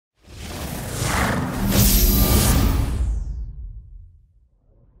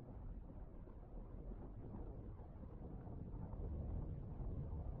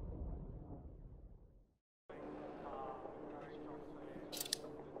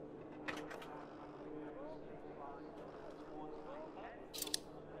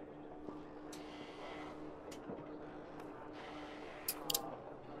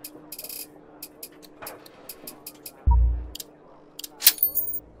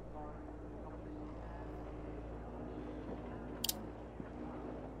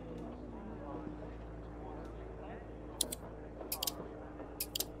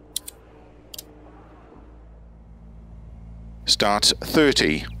starts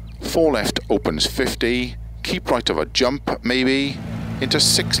 30, 4 left opens 50, keep right of a jump maybe, into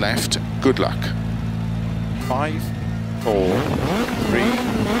 6 left, good luck. 5, 4, 3,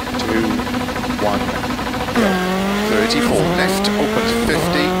 2, 1, go. 34 left opens 50,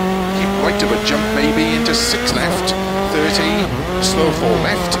 keep right of a jump maybe, into 6 left, 30, slow 4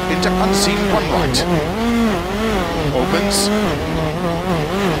 left, into unseen 1 right. Opens,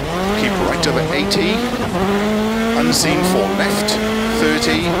 keep right over 80, unseen 4 left,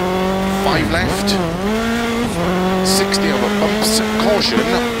 30, 5 left, 60 over bumps, caution,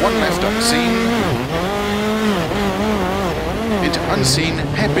 1 left unseen, into unseen,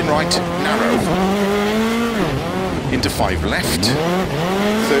 hairpin right, narrow, into 5 left,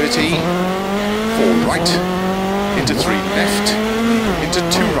 30, 4 right, into 3 left, into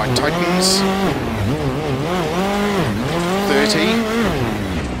 2 right tightens, 30,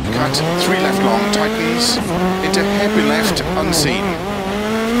 cut, 3 left long tightens, into hairpin left, unseen.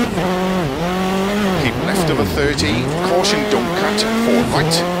 Keep left over 30, caution don't cut, 4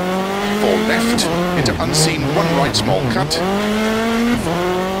 right, 4 left, into unseen, 1 right small cut, 4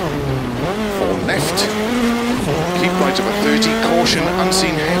 left, keep right over 30, caution,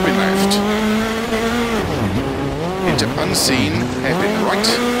 unseen, hairpin left, into unseen, hairpin right,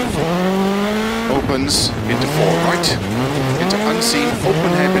 opens, into 4 right, into unseen,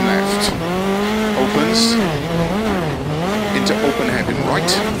 open hairpin left, opens, into open hairpin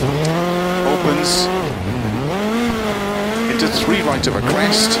right, opens, into 3 right of a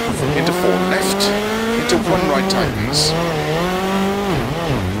crest, into 4 left, into 1 right tightens,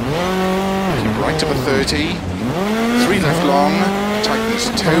 keep right of a 30, 3 left long, tightens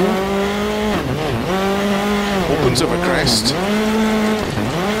 2, opens of a crest,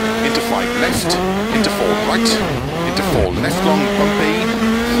 into 5 left, into 4 right, into 4 left long bumpy,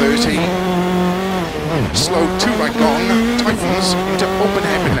 30, slow 2 right long, tightens, into open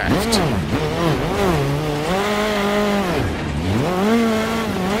hairpin left,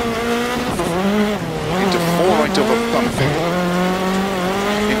 into 4 right over bumpy,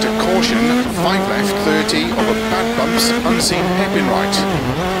 into caution, 5 left, 30 over bad bumps, unseen hairpin right,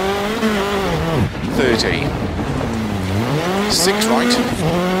 30, 6 right,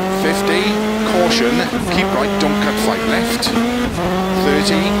 50, caution, keep right, don't cut 5 left,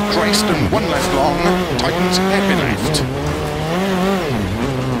 30, crest and 1 left long, tightens hairpin left,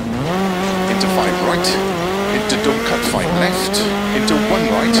 into 5 right, into don't cut 5 left, into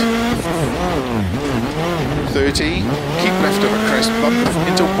 1 right, 30, keep left over crest bump,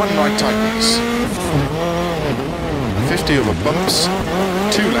 into 1 right tightens, 50 over bumps,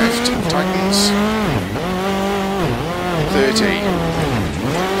 2 left, tightens, 30,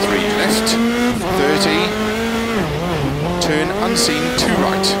 3 left, 30, turn unseen 2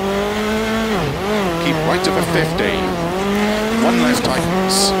 right, keep right over 50, 1 left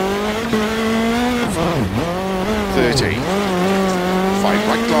tightens, 30, 5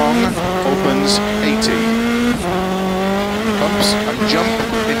 right long, opens 80, bumps and jump,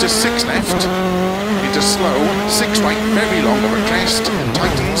 into 6 left, into slow, 6 right very long over crest,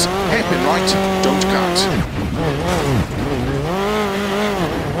 tightens, hairpin right, don't cut.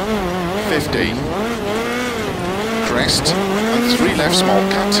 50, crest, and 3 left small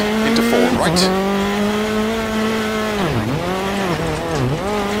cut, into 4 right,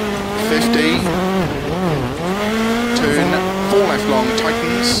 50, turn, 4 left long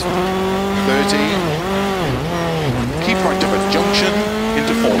tightens, 30, keep right of a junction,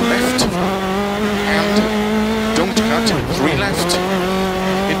 into 4 left, and don't cut, 3 left,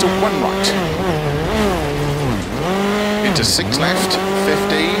 into 1 right, into 6 left,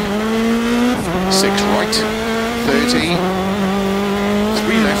 50, 6 right, 30,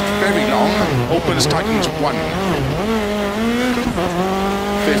 3 left very long, opens tightens 1,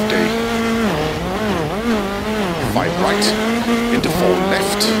 50, 5 right, into 4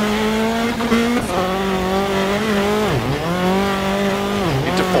 left,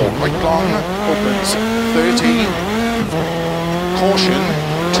 into 4 right long, opens 30, caution,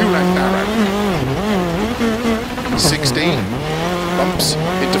 2 left narrow, 60, bumps,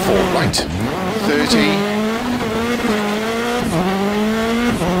 into 4 right, 30,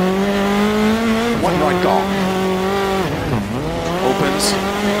 1 right long, opens,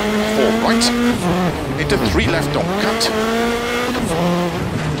 4 right, into 3 left don't cut,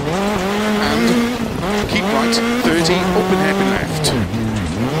 and keep right, 30, open hairpin left,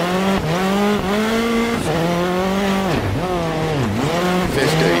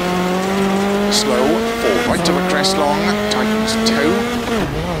 50, slow, 4 right of a crest long, tightens 2,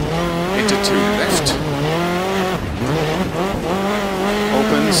 into 2 left,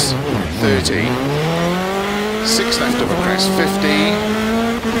 opens 30, 6 left over crest, 50.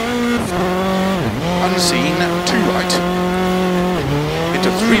 Unseen, 2 right.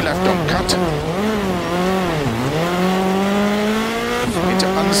 Into 3 left on cut. Into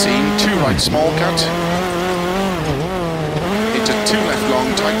unseen, 2 right small cut. Into 2 left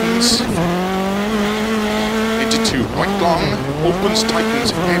long tightens. Into 2 right long, opens,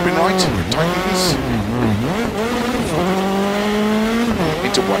 tightens, hairpin right, tightens.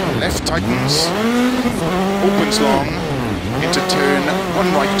 Into 1 left tightens. Opens long. Into turn,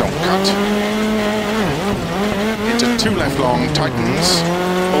 1 right don't cut. Into 2 left long tightens.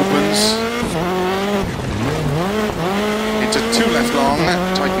 Opens. Into 2 left long,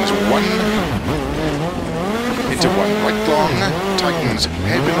 tightens 1. Into 1 right long, tightens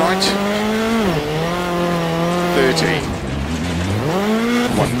hairpin right. 30.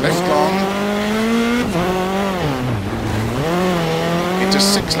 1 left long. Into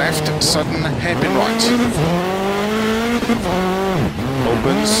 6 left, sudden hairpin right.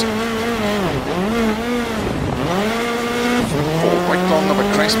 Opens. 4 right long of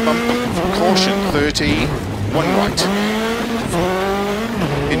a crest bump. Caution 30. 1 right.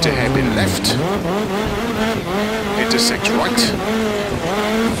 Into hairpin left. Into 6 right.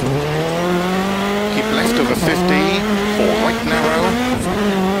 Keep left over 50. 4 right narrow.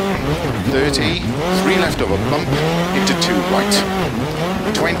 30. 3 left over bump. Into 2 right.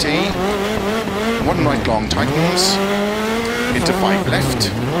 20. 1 right long tightens. Into 5 left.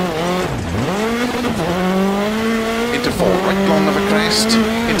 Into 4 right long of a crest.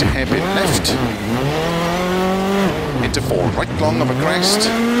 Into hairpin left. Into 4 right long of a crest.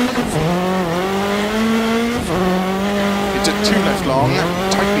 Into 2 left long,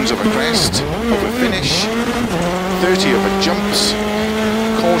 tightens of a crest, over finish. 30 over jumps.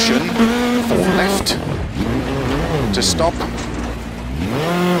 Caution, 4 left. To stop.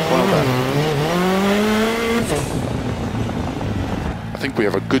 Well done. I think we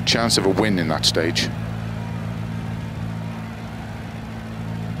have a good chance of a win in that stage.